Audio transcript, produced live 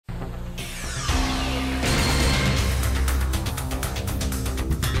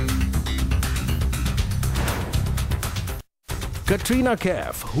Katrina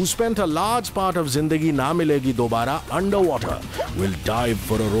Kaif, who spent a large part of Zindagi Na Milegi Dobara underwater, will dive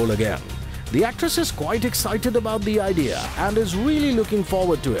for a role again. The actress is quite excited about the idea and is really looking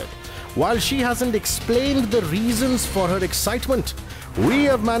forward to it. While she hasn't explained the reasons for her excitement, we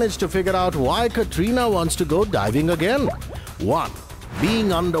have managed to figure out why Katrina wants to go diving again. 1.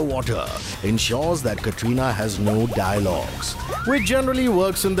 Being underwater ensures that Katrina has no dialogues, which generally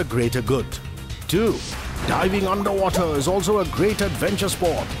works in the greater good. 2. Diving underwater is also a great adventure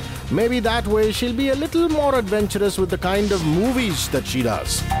sport. Maybe that way she'll be a little more adventurous with the kind of movies that she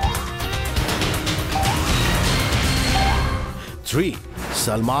does. 3.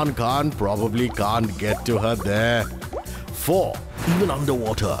 Salman Khan probably can't get to her there. 4. Even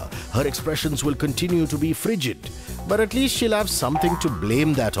underwater, her expressions will continue to be frigid, but at least she'll have something to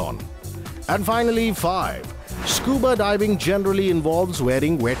blame that on. And finally, 5. Scuba diving generally involves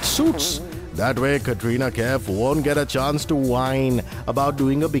wearing wetsuits. That way, Katrina Kaif won't get a chance to whine about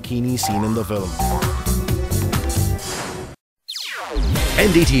doing a bikini scene in the film.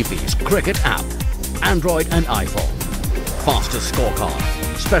 NDTV's cricket app, Android and iPhone. Fastest scorecard,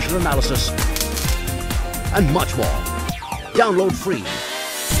 special analysis, and much more. Download free.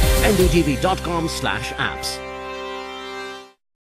 ndtv.com/apps.